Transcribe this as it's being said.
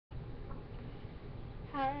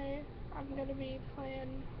Hi, I'm gonna be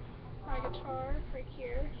playing my guitar right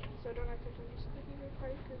here, so don't have to finish the favorite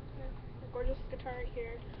part because my gorgeous guitar right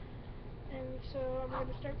here. And so I'm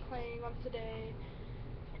gonna start playing on today.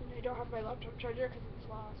 And I don't have my laptop charger because it's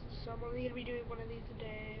lost, so I'm only gonna be doing one of these a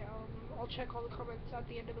day. I'll check all the comments at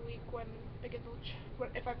the end of the week when I get the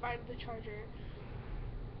if I find the charger.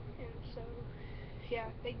 And so, yeah,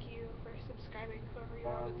 thank you for subscribing, whoever you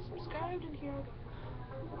are that's subscribed, and here I go.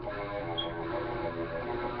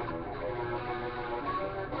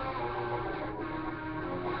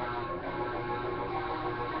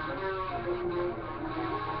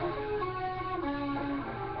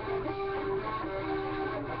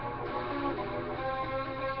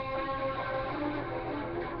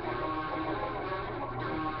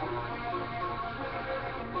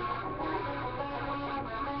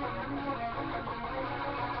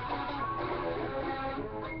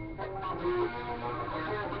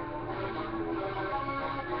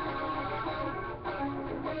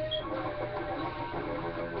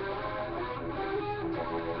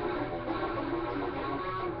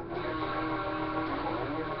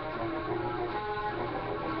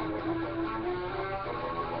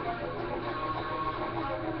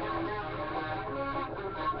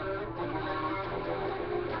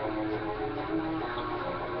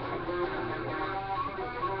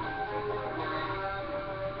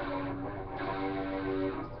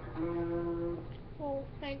 Well,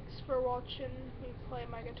 thanks for watching me play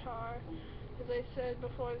my guitar. As I said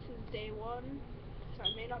before, this is day one, so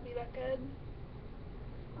I may not be that good.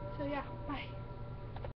 So yeah, bye.